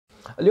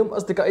اليوم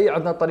أصدقائي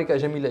عندنا طريقة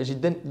جميلة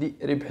جدا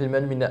لربح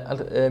المال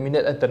من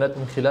الانترنت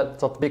من خلال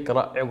تطبيق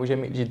رائع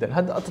وجميل جدا.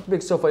 هذا التطبيق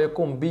سوف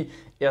يقوم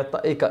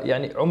بإعطائك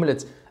يعني عملة،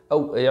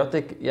 أو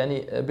يعطيك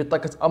يعني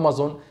بطاقة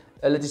أمازون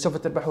التي سوف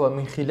تربحها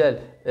من خلال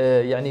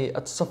يعني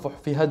التصفح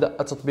في هذا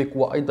التطبيق،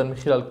 وأيضا من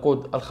خلال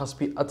الكود الخاص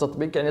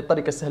بالتطبيق. يعني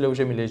طريقة سهلة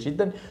وجميلة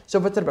جدا.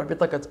 سوف تربح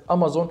بطاقة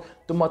أمازون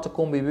ثم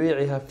تقوم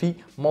ببيعها في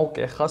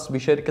موقع خاص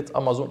بشركة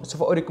أمازون.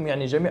 سوف أريكم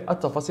يعني جميع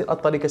التفاصيل.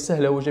 الطريقة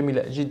سهلة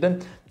وجميلة جدا.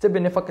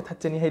 تابعني فقط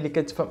حتى النهاية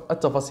لكي تفهم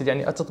التفاصيل.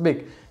 يعني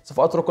التطبيق سوف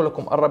أترك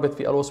لكم الرابط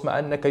في الوصف، مع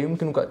أنك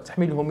يمكنك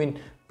تحميله من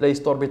بلاي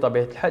ستور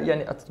بطبيعة الحال.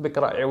 يعني التطبيق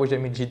رائع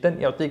وجميل جدا،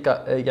 يعطيك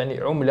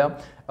يعني عملة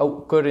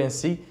أو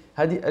كورنسي.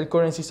 هذه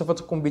الكورنسي سوف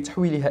تقوم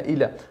بتحويلها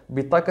إلى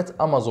بطاقة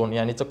أمازون،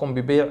 يعني تقوم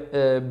ببيع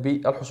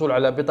بالحصول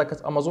على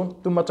بطاقة أمازون،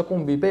 ثم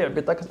تقوم ببيع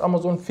بطاقة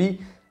أمازون في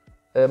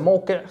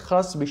موقع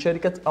خاص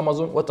بشركة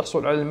أمازون،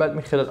 وتحصل على المال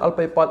من خلال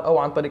الباي بال أو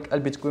عن طريق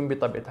البيتكوين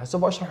بطبيعة الحال.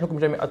 سوف أشرح لكم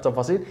جميع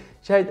التفاصيل.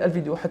 شاهد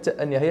الفيديو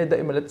حتى النهاية.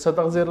 دائما لا تنسى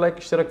ضغط زر لايك،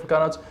 اشتراك في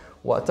القناة،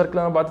 وترك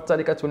لنا بعض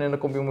التعليقات،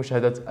 ونقوم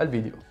بمشاهدة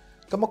الفيديو.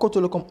 كما قلت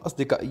لكم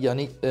أصدقائي،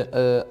 يعني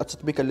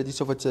التطبيق الذي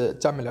سوف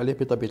تعمل عليه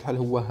بطبيعة الحال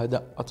هو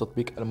هذا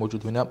التطبيق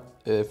الموجود هنا،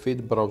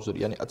 فيد براوزر.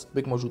 يعني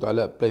التطبيق موجود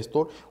على بلاي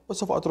ستور،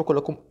 وسوف أترك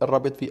لكم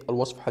الرابط في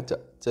الوصف حتى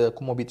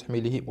تقوموا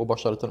بتحميله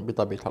مباشرة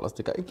بطبيعة الحال.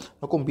 أصدقائي،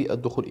 نقوم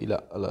بالدخول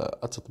إلى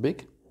التطبيق.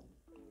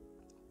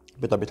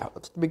 بطبيعة الحال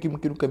التطبيق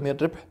يمكنك من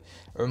ربح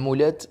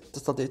عمولات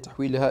تستطيع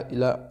تحويلها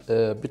إلى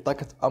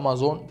بطاقة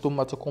أمازون،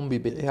 ثم تقوم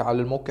ببيعها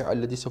على الموقع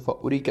الذي سوف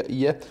أريك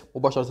إياه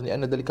مباشرة،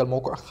 لأن ذلك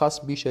الموقع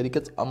خاص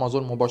بشركة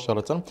أمازون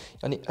مباشرة.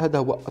 يعني هذا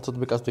هو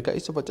التطبيق أصدقائي.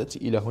 سوف تأتي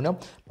إلى هنا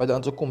بعد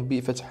أن تقوم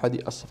بفتح هذه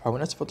الصفحة.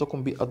 هنا سوف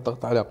تقوم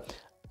بالضغط على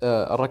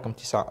الرقم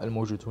 9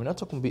 الموجود هنا،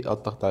 تقوم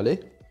بالضغط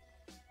عليه.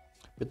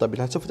 بطبيعة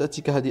الحال سوف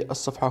تأتيك هذه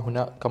الصفحة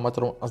هنا كما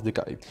ترون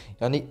أصدقائي.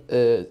 يعني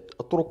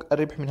طرق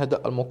الربح من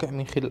هذا الموقع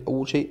من خلال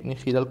أول شيء من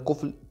خلال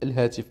قفل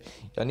الهاتف.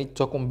 يعني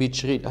تقوم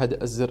بتشغيل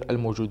هذا الزر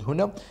الموجود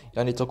هنا،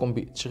 يعني تقوم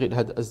بتشغيل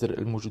هذا الزر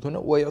الموجود هنا،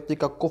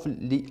 ويعطيك قفل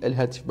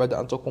للهاتف. بعد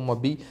أن تقوم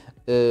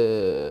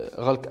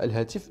بغلق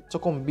الهاتف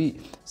تقوم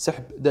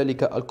بسحب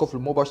ذلك القفل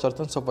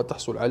مباشرة.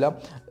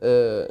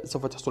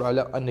 سوف تحصل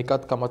على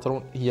النقاط كما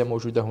ترون، هي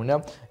موجودة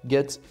هنا.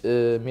 جيت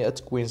 100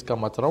 كوينز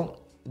كما ترون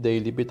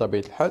دايلي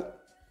بطبيعة الحال.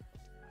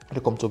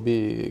 قمت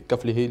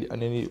بكفله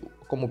لأنني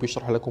أقوم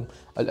بشرح لكم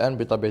الآن.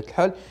 بطبيعة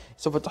الحال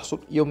سوف تحصل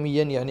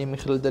يوميا يعني من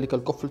خلال ذلك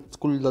القفل،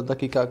 كل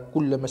دقيقة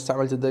كلما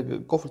استعملت ذلك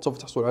القفل سوف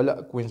تحصل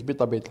على كوينز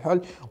بطبيعة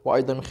الحال،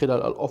 وأيضا من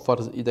خلال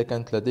الأوفرز إذا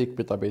كانت لديك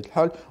بطبيعة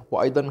الحال،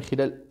 وأيضا من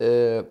خلال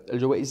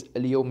الجوائز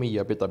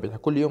اليومية بطبيعة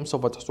الحال. كل يوم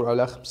سوف تحصل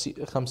على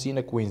 50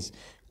 كوينز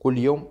كل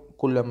يوم.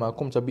 كلما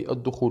قمت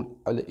بالدخول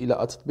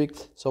إلى التطبيق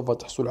سوف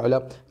تحصل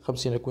على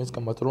 50 كوينز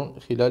كما ترون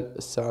خلال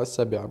الساعة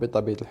 7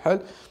 بطبيعة الحال.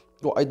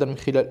 وايضا من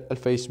خلال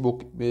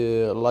الفيسبوك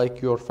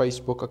لايك يور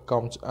فيسبوك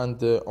اكونت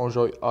اند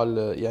انجوي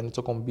ال، يعني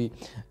تقوم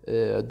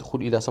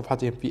بالدخول الى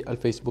صفحتهم في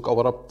الفيسبوك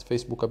او ربط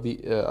فيسبوك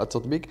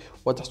بالتطبيق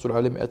وتحصل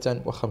على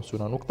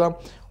 250 نقطة.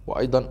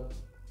 وايضا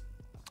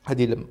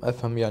هذه لم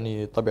أفهم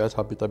يعني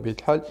طبيعتها بطبيعة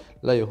الحال،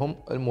 لا يهم.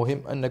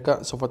 المهم أنك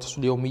سوف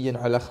تحصل يوميا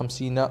على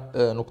 50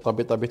 نقطة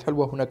بطبيعة الحال.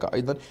 وهناك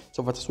أيضا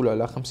سوف تحصل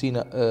على 50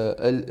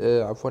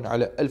 عفوا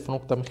على 1000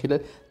 نقطة من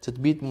خلال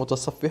تثبيت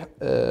متصفح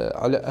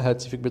على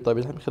هاتفك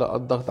بطبيعة الحال من خلال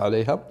الضغط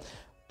عليها،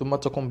 ثم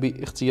تقوم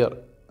باختيار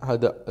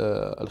هذا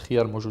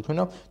الخيار الموجود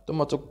هنا،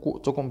 ثم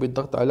تقوم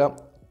بالضغط على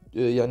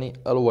يعني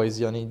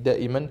always، يعني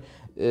دائما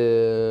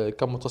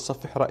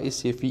كمتصفح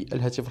رئيسي في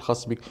الهاتف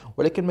الخاص بك.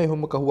 ولكن ما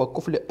يهمك هو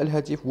قفل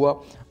الهاتف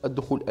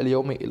والدخول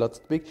اليومي إلى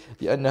التطبيق،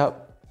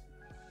 لأنها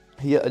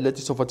هي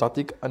التي سوف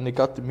تعطيك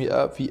النقاط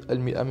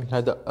 100% من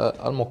هذا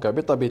الموقع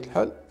بطبيعة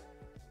الحال.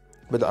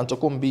 بعد أن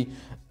تقوم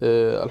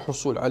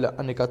بالحصول على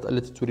النقاط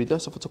التي تريدها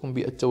سوف تقوم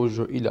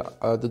بالتوجه إلى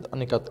عدد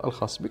النقاط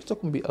الخاص بك،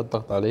 تقوم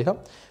بالضغط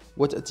عليها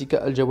وتأتيك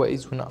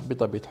الجوائز هنا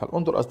بطبيعة الحال.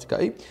 انظر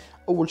أصدقائي،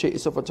 أول شيء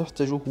سوف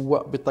تحتاجه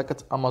هو بطاقة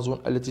أمازون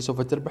التي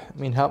سوف تربح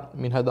منها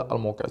من هذا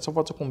الموقع. سوف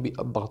تقوم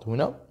بالضغط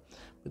هنا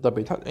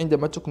بطبيعة الحال.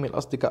 عندما تكمل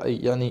أصدقائي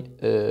يعني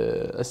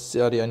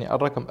السعر، يعني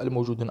الرقم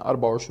الموجود هنا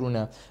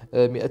 24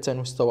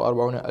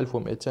 246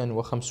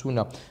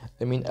 1250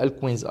 من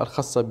الكوينز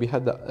الخاصة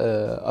بهذا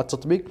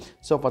التطبيق،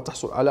 سوف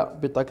تحصل على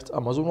بطاقة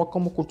أمازون.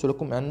 وكما قلت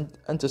لكم يعني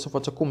أنت سوف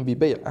تقوم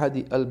ببيع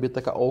هذه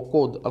البطاقة أو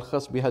كود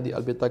الخاص بهذه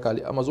البطاقة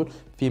لأمازون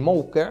في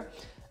موقع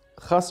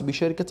خاص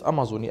بشركة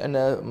أمازون،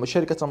 لأن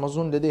شركة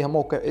أمازون لديها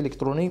موقع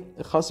إلكتروني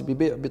خاص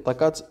ببيع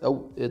بطاقات،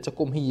 أو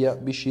تقوم هي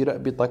بشراء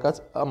بطاقات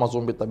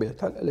أمازون بطبيعة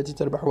الحال التي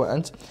تربحها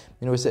أنت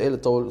من وسائل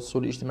التواصل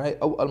الاجتماعي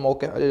أو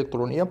المواقع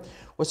الإلكترونية.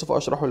 وسوف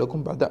أشرح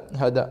لكم بعد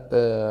هذا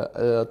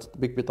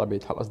التطبيق بطبيعة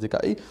الحال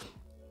أصدقائي.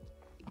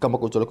 كما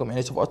قلت لكم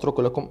يعني سوف أترك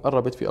لكم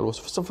الرابط في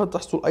الوصف. سوف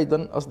تحصل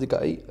أيضا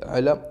أصدقائي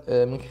على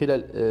من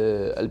خلال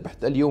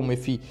البحث اليومي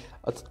في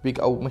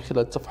التطبيق أو من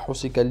خلال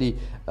تفحصك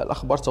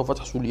للأخبار سوف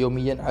تحصل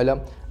يوميا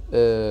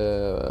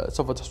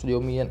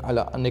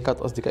على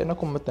النقاط أصدقائي.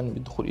 نقوم مثلا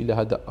بالدخول إلى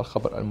هذا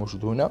الخبر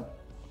الموجود هنا.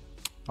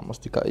 نعم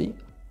أصدقائي،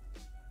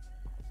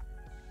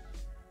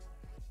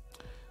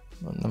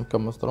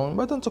 كما ترون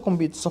بعد أن تقوم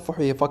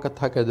بتصفحه فقط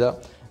هكذا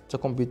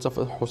تقوم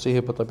بتفحصه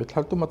بطبيعة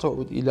الحال، ثم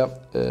تعود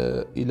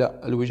إلى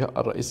الوجهة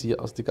الرئيسية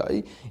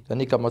أصدقائي.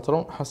 يعني كما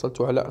ترون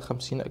حصلت على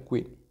 50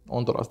 كوين.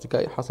 انظر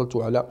أصدقائي، حصلت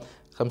على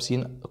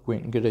 50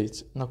 كوين.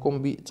 جريت.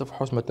 نقوم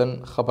بتفحص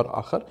مثلا خبر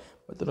آخر،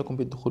 مثلا نقوم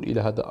بالدخول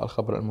إلى هذا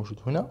الخبر الموجود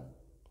هنا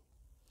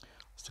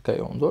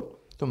أصدقائي، انظر.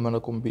 ثم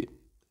نقوم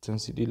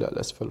بالتنزيل إلى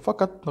الأسفل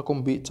فقط،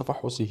 نقوم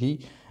بتفحصه.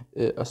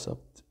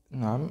 السبت،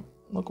 نعم،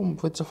 نقوم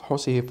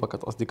بتفحصه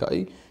فقط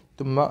أصدقائي،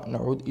 ثم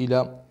نعود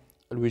إلى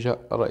الوجهة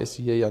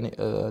الرئيسية، يعني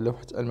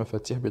لوحة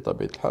المفاتيح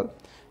بطبيعة الحال.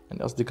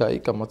 يعني أصدقائي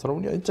كما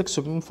ترون، يعني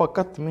تكتب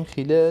فقط من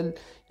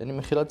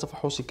خلال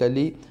تفحصك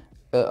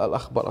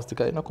للأخبار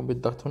أصدقائي. نقوم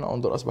بالضغط هنا،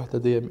 انظر أصبحت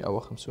لدي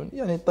 150.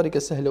 يعني طريقة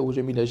سهلة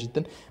وجميلة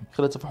جدا من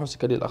خلال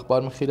تفحصك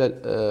للأخبار،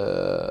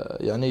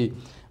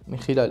 من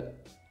خلال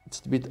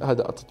تثبيت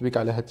هذا التطبيق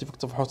على هاتفك،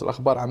 تفحص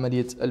الأخبار،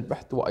 عملية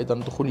البحث، وأيضا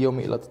دخول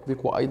يومي إلى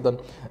التطبيق، وأيضا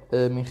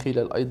من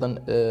خلال أيضا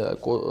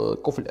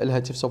قفل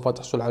الهاتف سوف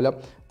تحصل على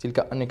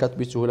تلك النقاط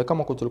بسهولة.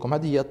 كما قلت لكم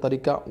هذه هي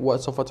الطريقة،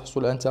 وسوف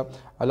تحصل أنت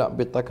على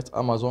بطاقة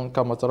أمازون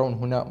كما ترون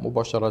هنا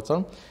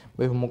مباشرة.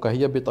 ويهمك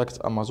هي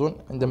بطاقة أمازون.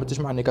 عندما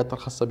تجمع النقاط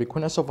الخاصة بك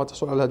هنا سوف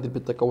تحصل على هذه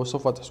البطاقة،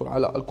 وسوف تحصل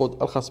على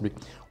الكود الخاص بك.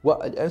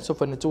 والآن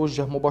سوف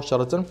نتوجه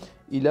مباشرة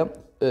إلى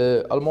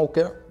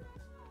الموقع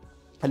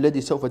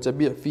الذي سوف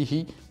تبيع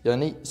فيه،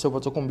 يعني سوف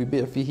تقوم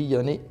ببيع فيه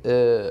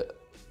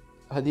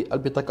هذه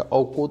البطاقة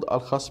أو كود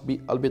الخاص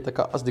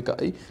بالبطاقة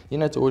أصدقائي.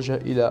 لنتوجه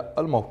إلى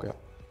الموقع.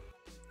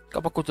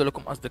 كما قلت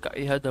لكم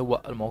أصدقائي، هذا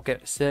هو الموقع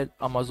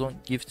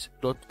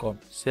sellamazongift.com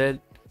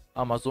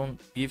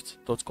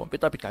sellamazongift.com.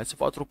 بطبيعة الحال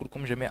سوف أترك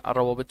لكم جميع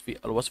الروابط في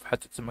الوصف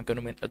حتى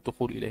تتمكنوا من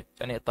الدخول إليه.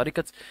 يعني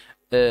طريقة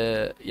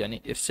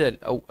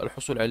إرسال أو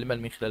الحصول على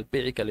المال من خلال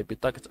بيعك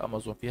لبطاقة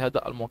أمازون في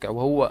هذا الموقع،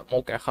 وهو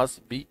موقع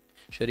خاص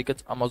شركة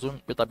أمازون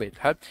بطبيعة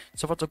الحال.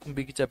 سوف تقوم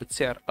بكتابة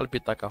سعر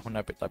البطاقة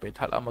هنا بطبيعة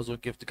الحال، أمازون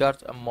جيفت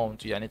كارد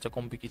أماونت، يعني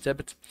تقوم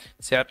بكتابة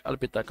سعر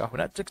البطاقة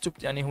هنا. تكتب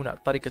يعني هنا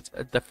طريقة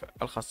الدفع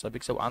الخاصة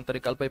بك، سواء عن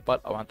طريق الباي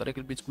بال أو عن طريق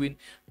البيتكوين،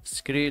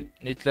 سكريل،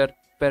 نيتلر،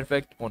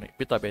 بيرفكت موني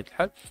بطبيعة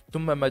الحال.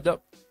 ثم ماذا؟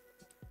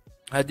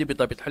 هذه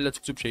بطبيعة الحال لا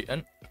تكتب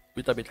شيئا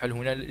بطبيعة الحال.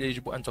 هنا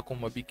يجب أن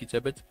تقوم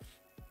بكتابة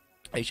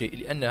أي شيء،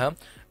 لأنها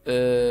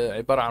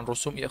عبارة عن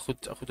رسوم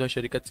تأخذها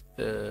شركة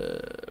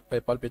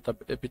باي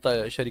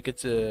بال شركة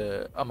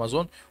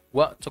أمازون،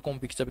 وتقوم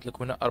بكتابة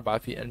لك هنا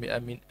 4%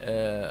 من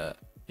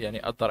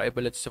يعني الضرائب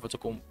التي سوف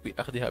تقوم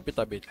بأخذها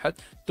بطبيعة الحال.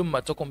 ثم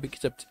تقوم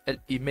بكتابة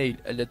الإيميل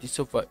الذي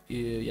سوف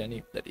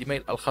يعني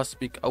الإيميل الخاص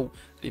بك، أو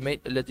الإيميل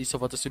الذي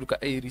سوف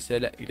تصلك أي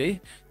رسالة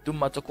إليه.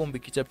 ثم تقوم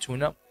بكتابة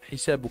هنا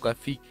حسابك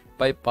في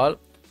باي بال،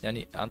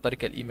 يعني عن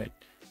طريق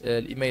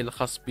الإيميل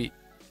الخاص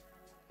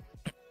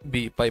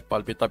بباي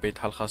بال بطبيعة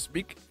الحال خاص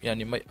بك،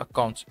 يعني ماي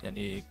اكونت.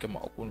 يعني كما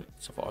أقول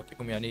سوف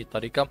أعطيكم يعني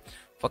طريقة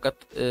فقط.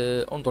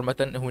 انظر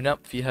مثلا هنا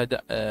في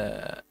هذا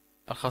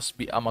الخاص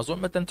بأمازون،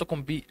 مثلا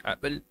تقوم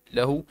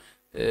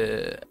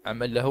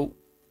عمل له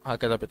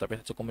هكذا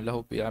بطبيعة، تقوم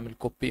له بعمل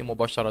كوبي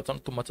مباشرة،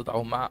 ثم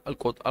تضعه مع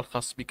الكود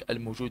الخاص بك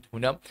الموجود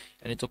هنا.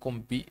 يعني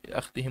تقوم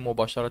بأخذه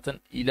مباشرة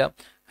إلى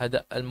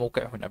هذا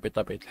الموقع هنا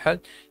بطبيعة الحال.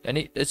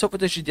 يعني سوف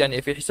تجد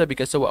يعني في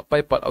حسابك سواء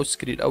باي بال أو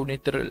سكريل أو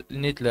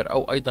نيتلر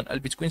أو أيضا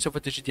البيتكوين، سوف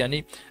تجد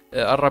يعني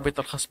الرابط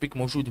الخاص بك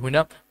موجود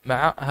هنا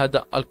مع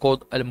هذا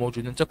الكود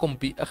الموجود. تقوم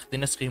بأخذ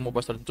نسخه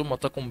مباشرة، ثم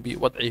تقوم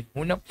بوضعه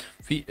هنا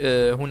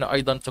هنا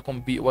أيضا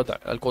تقوم بوضع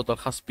الكود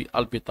الخاص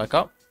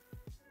بالبطاقة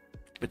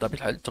بطبيعة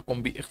الحال.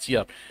 تقوم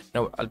باختيار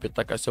نوع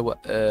البطاقة، سواء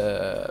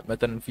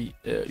مثلا في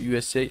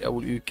USA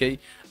أو UK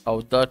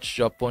أو داتش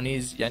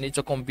جابونيز. يعني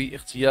تقوم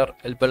باختيار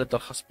البلد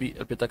الخاص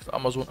ببطاقة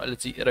أمازون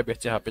التي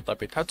ربحتها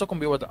بطبيعة الحال. تقوم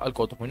بوضع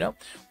الكود هنا،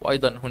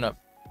 وأيضا هنا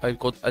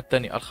الكود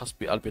الثاني الخاص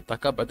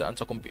بالبطاقة. بعد أن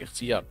تقوم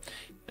باختيار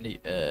يعني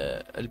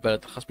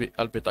البلد الخاص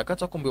بالبطاقة،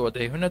 تقوم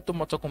بوضعه هنا،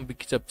 ثم تقوم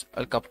بكتابة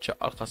الكابتشا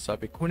الخاصة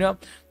بك هنا،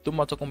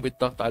 ثم تقوم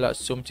بالضغط على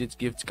سومتيت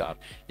جيفت كارد.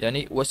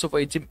 يعني وسوف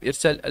يتم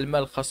إرسال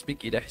المال الخاص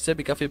بك إلى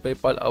حسابك في باي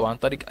بال أو عن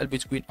طريق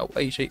البيتكوين أو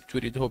أي شيء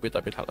تريده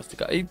بطبيعة الحال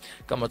أصدقائي.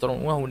 كما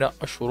ترون وهنا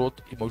الشروط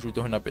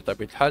موجودة هنا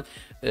بطبيعة الحال.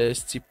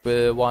 ستيب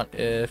 1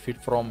 فيل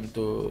فروم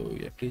دو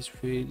بليز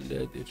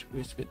فيل،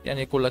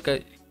 يعني يقول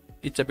لك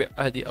اتبع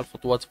هذه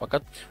الخطوات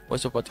فقط،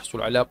 وسوف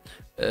تحصل على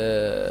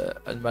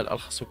المال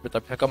الخاص بك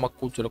بطبيعة. كما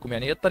قلت لكم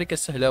يعني الطريقة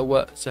سهلة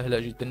وسهلة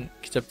جدا.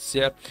 كتابة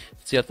السعر،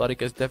 اختيار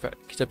طريقة الدفع،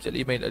 كتابة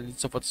الإيميل الذي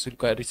سوف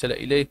تصلك الرسالة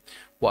إليه،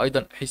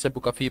 وأيضا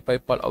حسابك في باي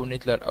بال أو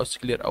نيتلر أو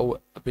سكلير أو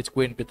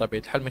بيتكوين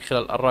بطبيعة الحال من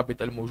خلال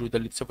الرابط الموجود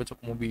الذي سوف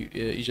تقوم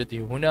بإيجاده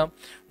هنا،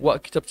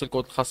 وكتابة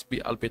الكود الخاص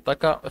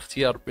بالبطاقة،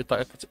 اختيار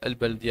بطاقة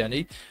البلد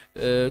يعني.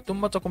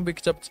 ثم تقوم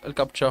بكتابة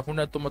الكابتشا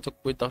هنا، ثم تقوم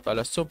بالضغط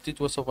على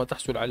سوبتيت، وسوف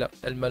تحصل على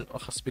المال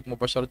الخاص بك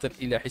مباشرة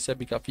إلى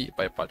حسابك في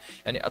باي بال.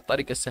 يعني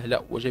الطريقة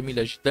سهلة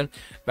وجميلة جدا،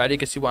 ما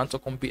عليك سوى أن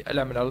تقوم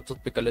بالعمل على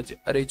التطبيق الذي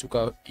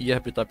أريتك إياه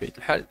بطبيعة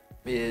الحال.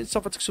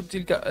 سوف تكتب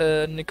تلك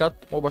النقاط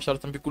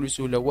مباشرة بكل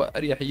سهولة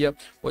وأريحية،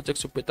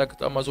 وتكتب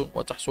بطاقة أمازون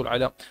وتحصل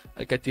على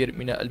الكثير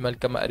من المال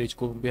كما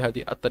أريتكم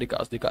بهذه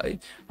الطريقة أصدقائي.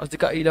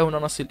 إلى هنا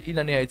نصل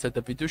إلى نهاية هذا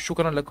الفيديو.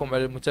 شكرا لكم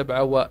على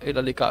المتابعة، وإلى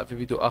اللقاء في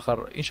فيديو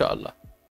آخر إن شاء الله.